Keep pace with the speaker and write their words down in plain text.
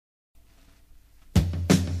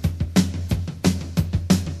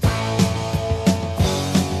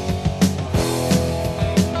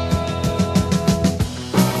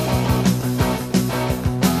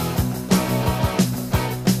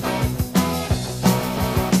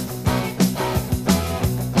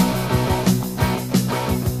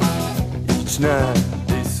night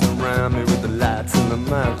they surround me with the lights and the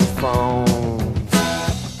microphones,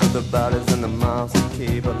 with the bodies and the miles of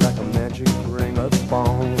cable like a magic ring of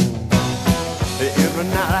bone. Every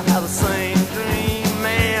night I have the same dream,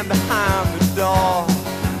 man behind the door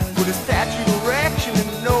with a statue erection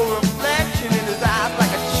and no reflection in his eyes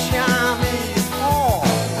like a Chinese horn.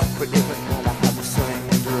 But every night I have the same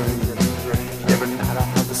dream. Every night I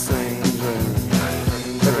have the same dream.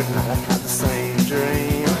 Every night I have the same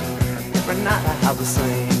dream. Every night I have the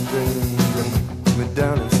same dream.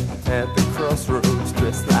 Madonnas at the crossroads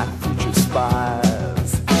dressed like future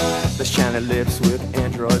spies. The shiny lips with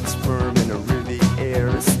android sperm in a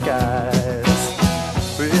Riviera skies.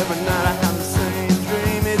 But every night I have the same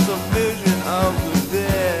dream. It's a vision of the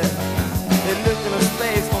dead. They look into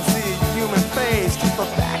space, don't see a human face, just the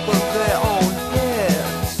back of their own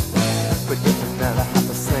heads. But every night I have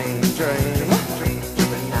the same dream.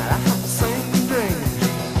 Every night I have the same dream.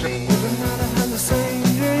 Every night I have the same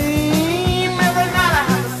dream. Every night I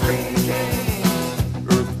have the same dream.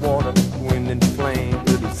 Earth, water, wind and flame,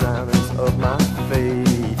 the designers of my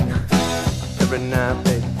fate. Every night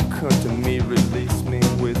they come to me, release me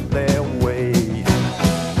with their weight.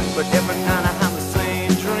 But every night I have the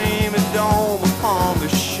same dream, a dome upon the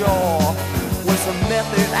shore, with some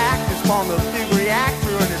method actors from the big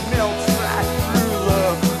reactor and it melts right through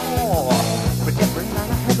the core. But every night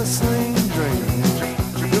I have the same dream.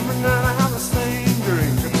 Every night I have the same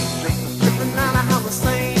dream. Every night I have the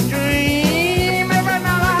same dream. Every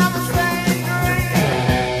night I have the same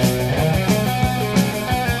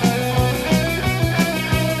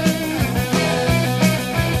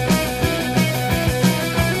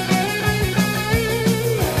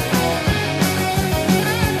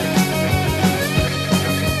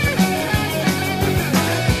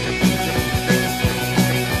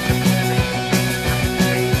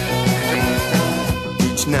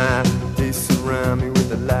Each night they surround me with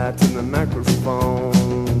the lights and the microphone,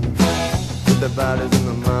 with the bodies and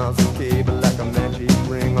the miles of cable